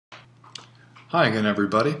Hi again,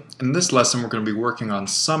 everybody. In this lesson, we're going to be working on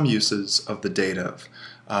some uses of the dative.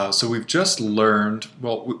 So we've just learned,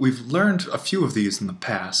 we've learned a few of these in the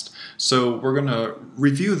past, so we're going to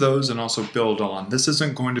review those and also build on. This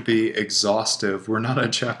isn't going to be exhaustive. We're not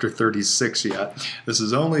at chapter 36 yet. This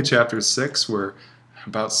is only chapter 6. We're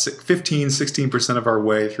about 15–16% of our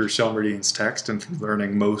way through Shelmerdine's text and through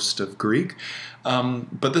learning most of Greek.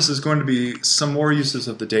 But this is going to be some more uses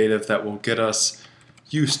of the dative that will get us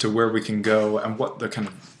used to where we can go and what the kind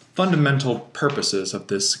of fundamental purposes of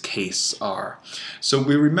this case are. So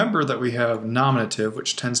we remember that we have nominative,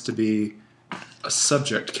 which tends to be a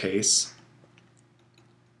subject case,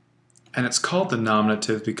 and it's called the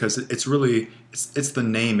nominative because it's really it's the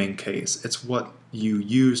naming case. It's what you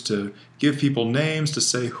use to give people names, to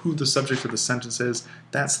say who the subject of the sentence is.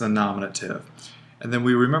 That's the nominative. And then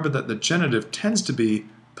we remember that the genitive tends to be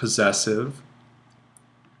possessive,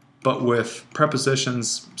 but with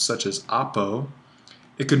prepositions such as apo,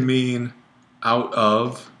 it could mean out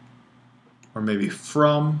of, or maybe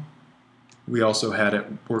from. We also had it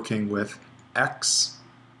working with ex,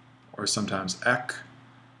 or sometimes ek.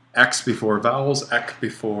 X before vowels, ek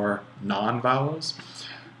before non-vowels,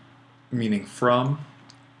 meaning from.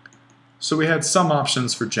 So we had some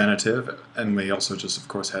options for genitive, and we also just, of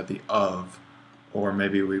course, had the of. Or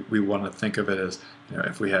maybe we want to think of it as,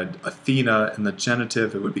 if we had Athena in the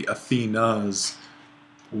genitive, it would be Athena's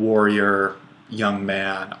warrior, young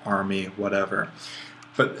man, army, whatever.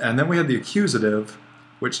 And then we had the accusative,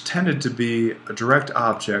 which tended to be a direct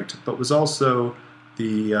object, but was also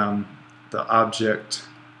the object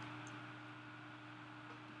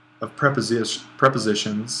of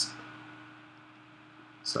prepositions.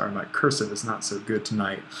 Sorry, my cursive is not so good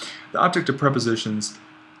tonight. The object of prepositions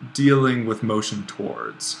dealing with motion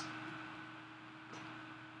towards.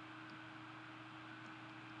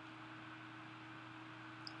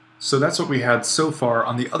 So that's what we had so far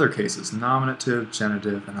on the other cases, nominative,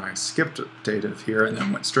 genitive, and I skipped dative here and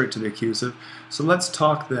then went straight to the accusative. So let's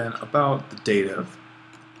talk then about the dative.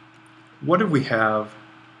 What do we have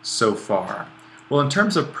so far? Well, in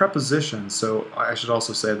terms of prepositions, so I should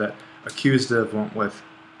also say that accusative went with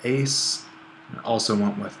ace, and also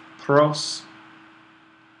went with pros.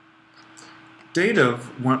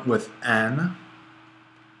 Dative went with en,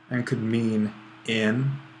 and could mean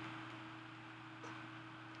in.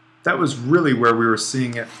 That was really where we were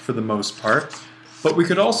seeing it for the most part, but we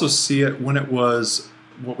could also see it when it was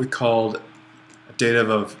what we called a dative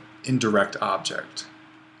of indirect object.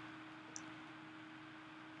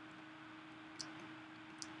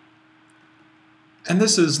 And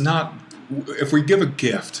this is not, if we give a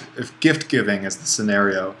gift, if gift giving is the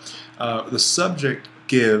scenario, the subject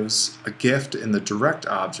gives a gift in the direct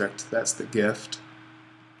object, that's the gift,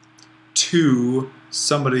 to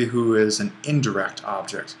somebody who is an indirect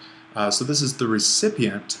object. So this is the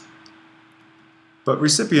recipient, but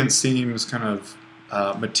recipient seems kind of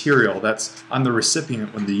material. That's, I'm the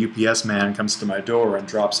recipient when the UPS man comes to my door and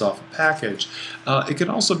drops off a package. It can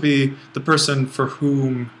also be the person for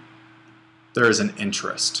whom there is an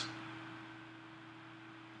interest.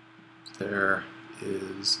 There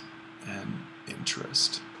is an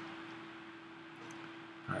interest.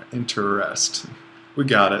 All right, interest. We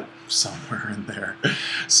got it somewhere in there.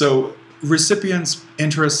 So recipient's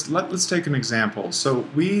interest, let's take an example. So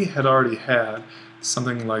we had already had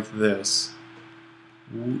something like this.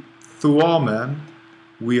 Thuamen,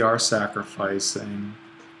 we are sacrificing.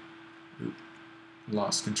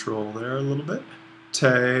 Lost control there a little bit.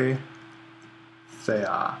 Te,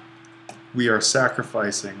 thea. We are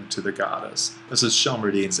sacrificing to the goddess. This is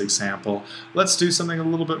Shelmerdine's example. Let's do something a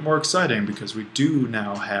little bit more exciting because we do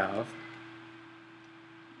now have,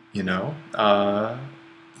 what am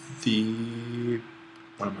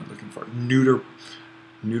I looking for?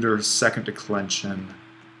 Neuter second declension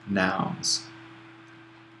nouns.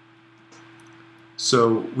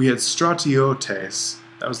 So we had stratiotes,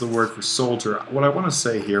 that was the word for soldier. What I want to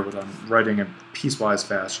say here, what I'm writing in piecewise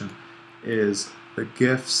fashion, is the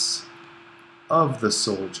gifts of the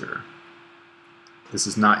soldier. This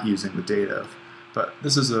is not using the dative, but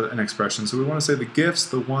this is an expression. So we want to say the gifts,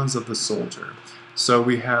 the ones of the soldier. So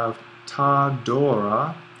we have ta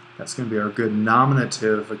dora, that's going to be our good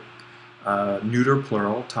nominative, neuter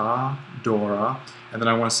plural, ta dora, and then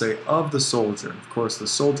I want to say of the soldier. Of course, the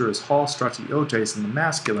soldier is ho stratiotes in the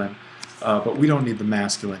masculine, but we don't need the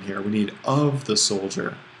masculine here. We need of the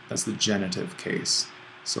soldier. That's the genitive case.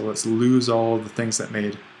 So let's lose all of the things that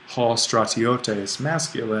made ho stratiotes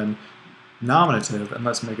masculine nominative, and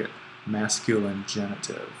let's make it masculine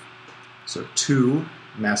genitive. So to,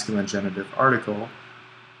 masculine genitive article,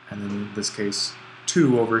 and then in this case,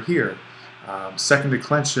 to over here. second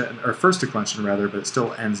declension, or first declension rather, but it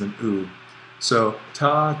still ends in u. So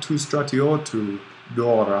ta tu stratiotu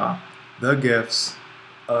dora, the gifts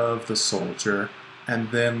of the soldier,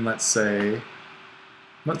 and then let's say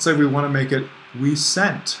we want to make it we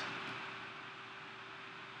sent,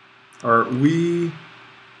 or we.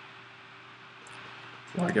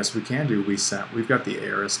 Well, I guess we can do we sent. We've got the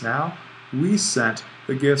aorist now. We sent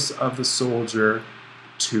the gifts of the soldier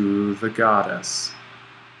to the goddess.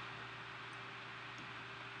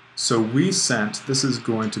 So we sent, this is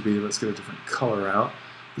going to be, let's get a different color out.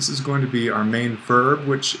 This is going to be our main verb,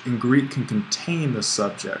 which in Greek can contain the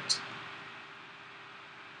subject.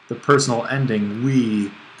 The personal ending,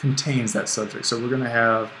 we, contains that subject. So we're going to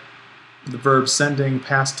have the verb sending,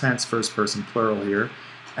 past tense, first person plural here.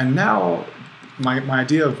 And now my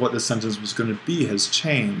idea of what this sentence was going to be has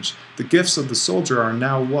changed. The gifts of the soldier are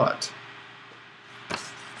now what?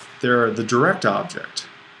 They're the direct object.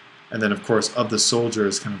 And then, of course, of the soldier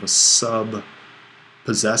is kind of a sub-possessive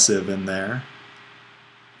in there.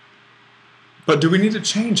 But do we need to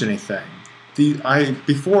change anything?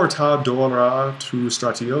 Before ta dora tu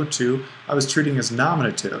stratiotu, I was treating as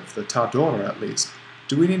nominative, the ta dora at least.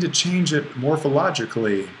 Do we need to change it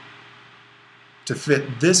morphologically to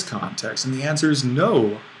fit this context? And the answer is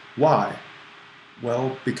no. Why?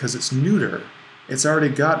 Well, because it's neuter. It's already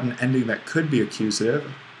got an ending that could be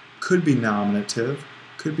accusative, could be nominative,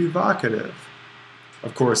 could be vocative.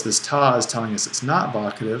 Of course, this ta is telling us it's not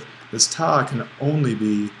vocative. This ta can only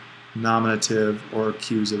be nominative or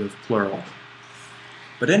accusative plural.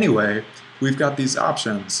 But anyway, we've got these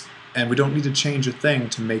options, and we don't need to change a thing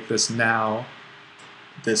to make this now,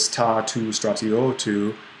 this ta tu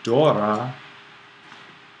stratiotu dora,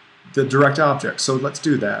 the direct object. So let's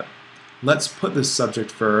do that. Let's put this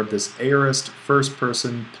subject verb, this aorist first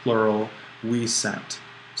person plural, we sent.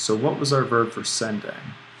 So what was our verb for sending?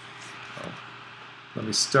 Well, let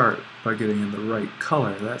me start by getting in the right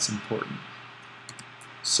color. That's important.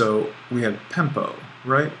 So we had pempo,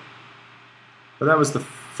 right? But that was the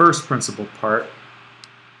first principal part.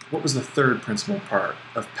 What was the third principal part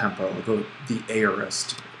of pempo? The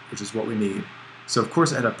aorist, which is what we need. So of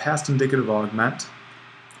course it had a past indicative augment.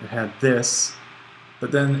 It had this,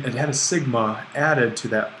 but then it had a sigma added to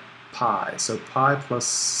that pi. So pi plus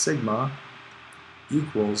sigma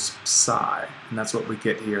equals psi, and that's what we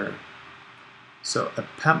get here. So a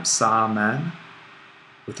pempsamen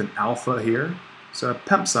with an alpha here. So a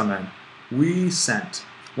pempsamen, we sent,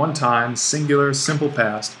 one time, singular, simple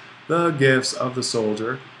past, the gifts of the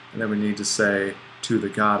soldier, and then we need to say to the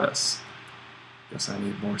goddess. Guess I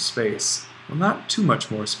need more space. Well, not too much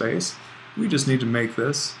more space. We just need to make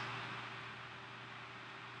this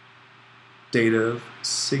dative,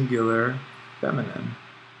 singular, feminine.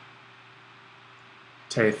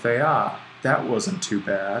 Te thea. That wasn't too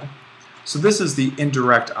bad. So this is the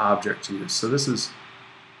indirect object use. So this is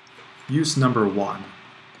use number 1.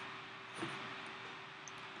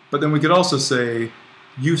 But then we could also say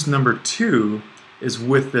use number 2 is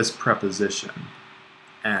with this preposition,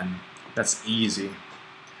 and that's easy.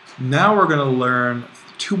 Now we're going to learn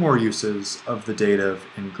 2 more uses of the dative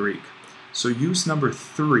in Greek. So use number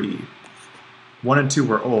 3, 1 and 2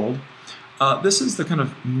 were old. This is the kind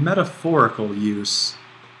of metaphorical use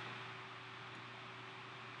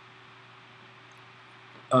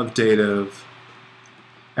of dative,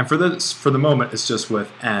 and for the moment it's just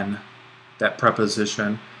with n, that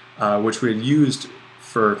preposition, which we had used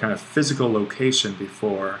for kind of physical location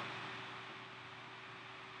before.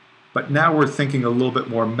 But now we're thinking a little bit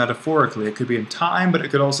more metaphorically. It could be in time, but it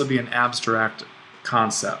could also be in abstract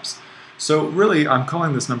concepts. So really, I'm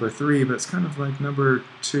calling this number 3, but it's kind of like number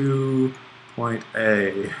 2.a.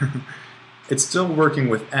 It's still working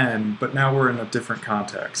with n, but now we're in a different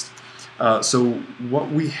context. So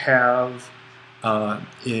what we have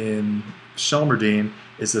in Shelmerdine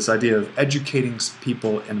is this idea of educating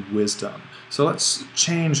people in wisdom. So let's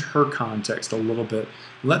change her context a little bit.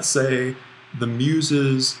 Let's say the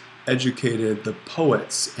muses educated the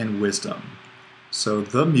poets in wisdom. So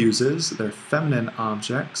the muses, they're feminine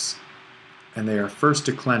objects, and they are first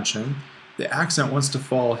declension. The accent wants to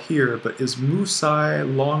fall here, but is musai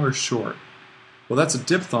long or short? Well, that's a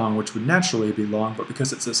diphthong, which would naturally be long, but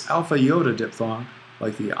because it's this alpha iota diphthong,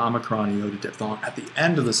 like the omicron iota diphthong, at the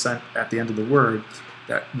end of the word,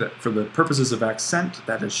 that for the purposes of accent,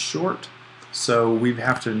 that is short. So we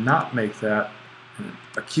have to not make that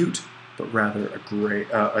acute, but rather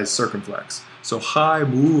a circumflex. So hi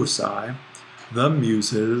musai, the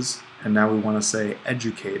muses, and now we want to say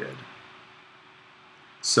educated.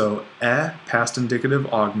 So past indicative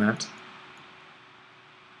augment,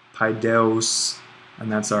 paideos,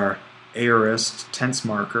 and that's our aorist tense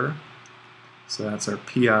marker. So that's our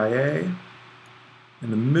PIA. In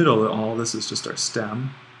the middle of all this is just our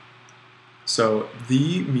stem. So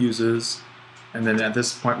the muses, and then at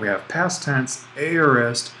this point we have past tense,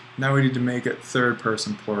 aorist. Now we need to make it third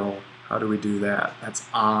person plural. How do we do that? That's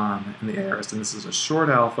on in the aorist, and this is a short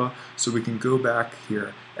alpha, so we can go back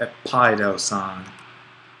here at paidosan.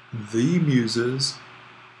 The muses,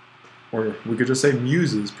 or we could just say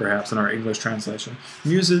muses perhaps in our English translation.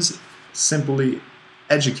 Muses simply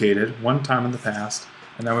educated one time in the past,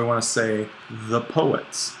 and now we want to say the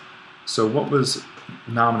poets. So what was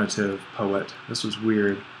nominative poet? This was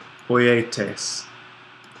weird. Poietes.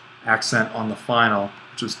 Accent on the final,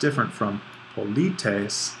 which was different from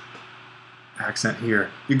polites. Accent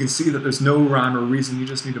here. You can see that there's no rhyme or reason, you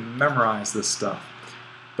just need to memorize this stuff.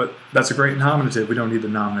 But that's a great nominative, we don't need the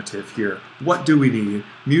nominative here. What do we need?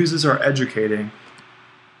 Muses are educating.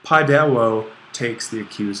 Paidewo takes the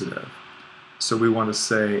accusative. So we want to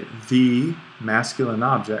say the masculine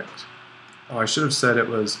object. Oh, I should have said it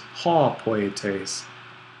was ha poietes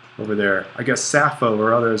over there. I guess Sappho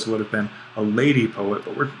or others would have been a lady poet,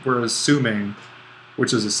 but we're assuming,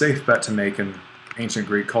 which is a safe bet to make in ancient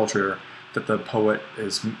Greek culture, that the poet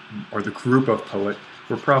is, or the group of poet,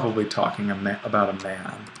 we're probably talking about a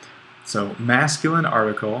man. So masculine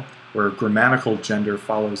article, where grammatical gender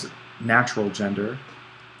follows natural gender,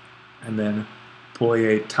 and then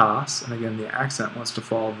poietas, and again the accent wants to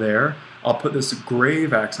fall there. I'll put this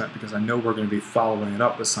grave accent because I know we're going to be following it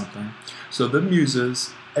up with something. So the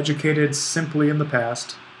muses, educated simply in the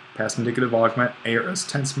past indicative augment, aorist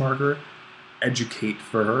tense marker, educate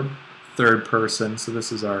verb, third person, so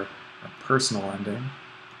this is our personal ending.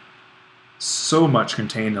 So much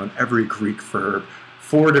contained on every Greek verb.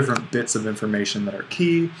 4 different bits of information that are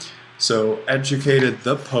key. So educated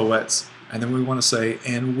the poets, and then we want to say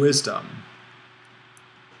in wisdom.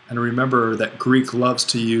 And remember that Greek loves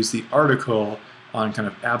to use the article on kind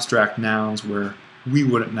of abstract nouns where we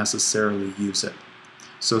wouldn't necessarily use it.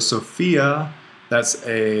 So Sophia, that's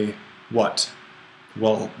a what?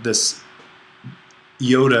 Well, this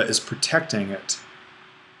iota is protecting it.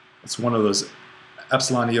 It's one of those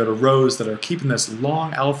epsilon iota rows that are keeping this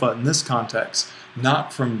long alpha in this context,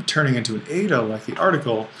 not from turning into an eta like the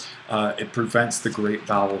article. It prevents the great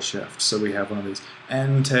vowel shift. So we have one of these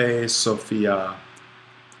ente Sophia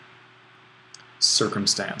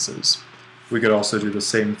circumstances. We could also do the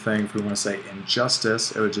same thing if we want to say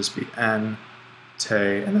injustice. It would just be en,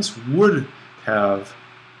 te, and this would have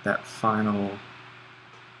that final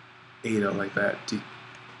eta like that,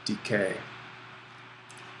 dk.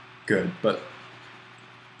 Good, but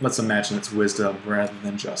let's imagine it's wisdom rather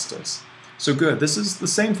than justice. So good, this is the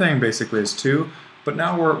same thing basically as to, but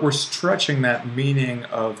now we're stretching that meaning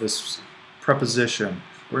of this preposition.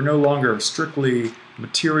 We're no longer strictly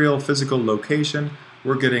material, physical location.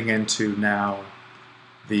 We're getting into now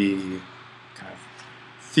the kind of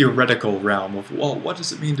theoretical realm of, well, what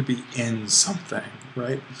does it mean to be in something,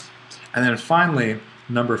 right? And then finally,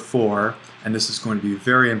 number 4, and this is going to be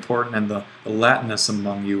very important, and the Latinists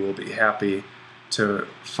among you will be happy to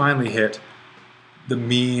finally hit the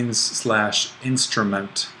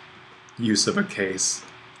means/instrument use of a case.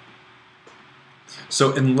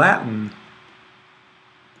 So in Latin,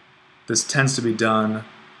 this tends to be done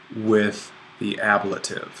with the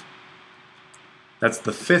ablative. That's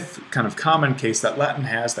the 5th kind of common case that Latin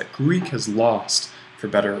has that Greek has lost, for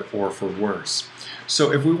better or for worse.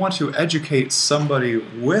 So if we want to educate somebody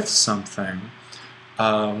with something,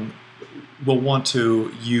 we'll want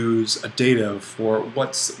to use a dative for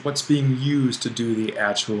what's being used to do the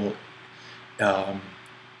actual,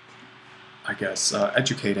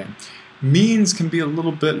 educating. Means can be a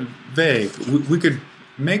little bit vague. We could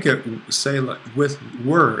make it say like with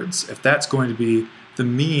words, if that's going to be the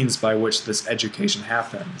means by which this education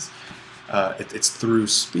happens. It's through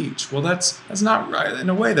speech. Well, that's not right. In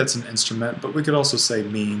a way, that's an instrument, but we could also say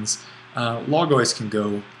means. Logos can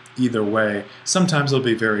go either way. Sometimes it'll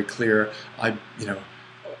be very clear.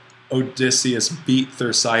 Odysseus beat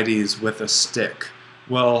Thersites with a stick.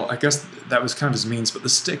 Well, I guess that was kind of his means, but the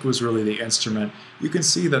stick was really the instrument. You can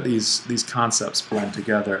see that these concepts blend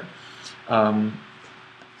together.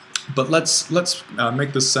 But let's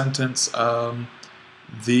make the sentence.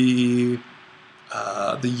 The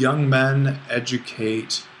young men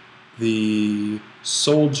educate the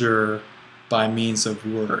soldier by means of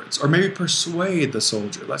words, or maybe persuade the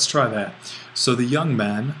soldier. Let's try that. So the young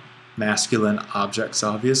men, masculine objects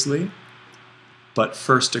obviously, but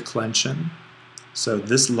first declension. So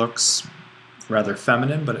this looks rather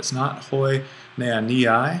feminine, but it's not. Hoi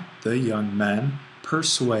neaniai, the young men,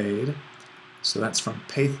 persuade. So that's from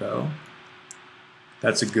patho.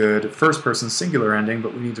 That's a good first person singular ending,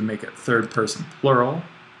 but we need to make it third person plural.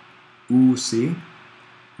 Usi.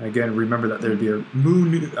 And again, remember that there'd be a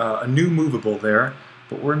new movable there,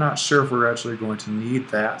 but we're not sure if we're actually going to need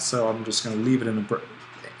that, so I'm just going to leave it in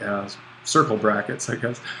circle brackets, I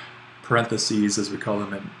guess, parentheses as we call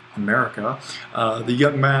them in America. The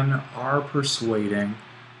young men are persuade,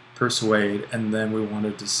 and then we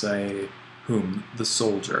wanted to say whom? The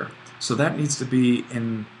soldier. So that needs to be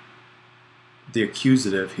in the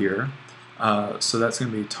accusative here. So that's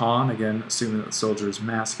going to be ton, again, assuming that the soldier is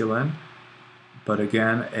masculine. But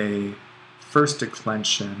again, a first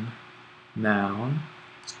declension noun,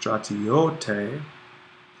 stratiote.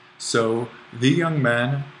 So the young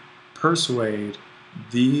men persuade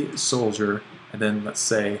the soldier, and then let's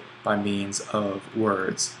say by means of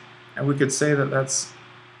words. And we could say that that's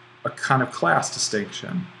a kind of class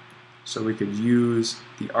distinction. So we could use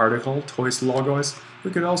the article, tois logos. We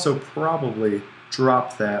could also probably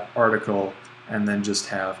drop that article and then just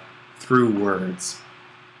have through words.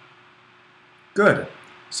 Good.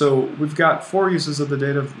 So we've got 4 uses of the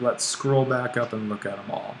dative. Let's scroll back up and look at them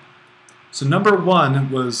all. So number 1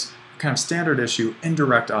 was kind of standard issue,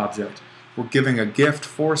 indirect object. We're giving a gift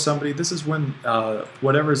for somebody. This is when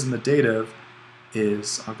whatever's in the dative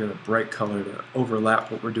is, I'll get a bright color to overlap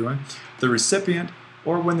what we're doing, the recipient,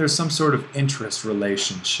 or when there's some sort of interest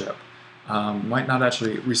relationship. Might not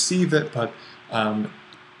actually receive it, but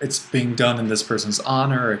it's being done in this person's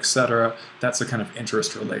honor, etc. That's a kind of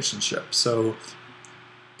interest relationship. So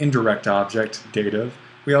indirect object, dative.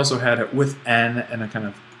 We also had it with N in a kind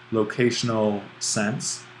of locational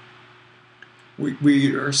sense.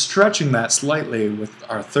 We are stretching that slightly with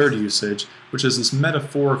our third usage, which is this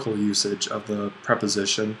metaphorical usage of the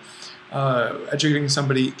preposition, educating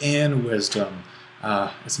somebody in wisdom.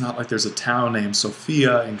 It's not like there's a town named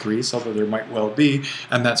Sophia in Greece, although there might well be,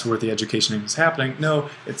 and that's where the education is happening. No,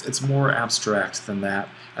 it's more abstract than that.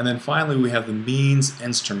 And then finally we have the means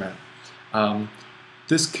instrument.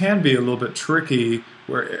 This can be a little bit tricky.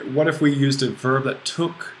 What if we used a verb that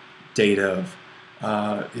took dative?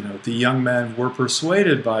 The young men were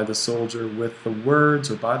persuaded by the soldier with the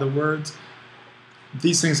words or by the words.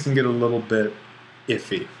 These things can get a little bit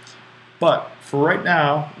iffy. But for right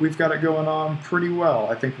now, we've got it going on pretty well.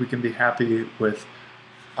 I think we can be happy with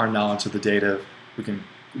our knowledge of the dative. We can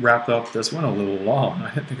wrap up this one a little long.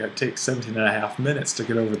 I didn't think I'd take 17.5 minutes to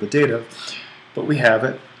get over the dative, but we have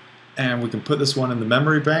it. And we can put this one in the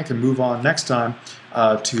memory bank and move on next time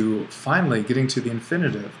to finally getting to the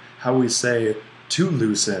infinitive. How we say to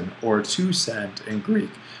loosen or to send in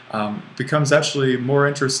Greek becomes actually more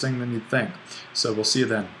interesting than you'd think. So we'll see you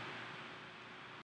then.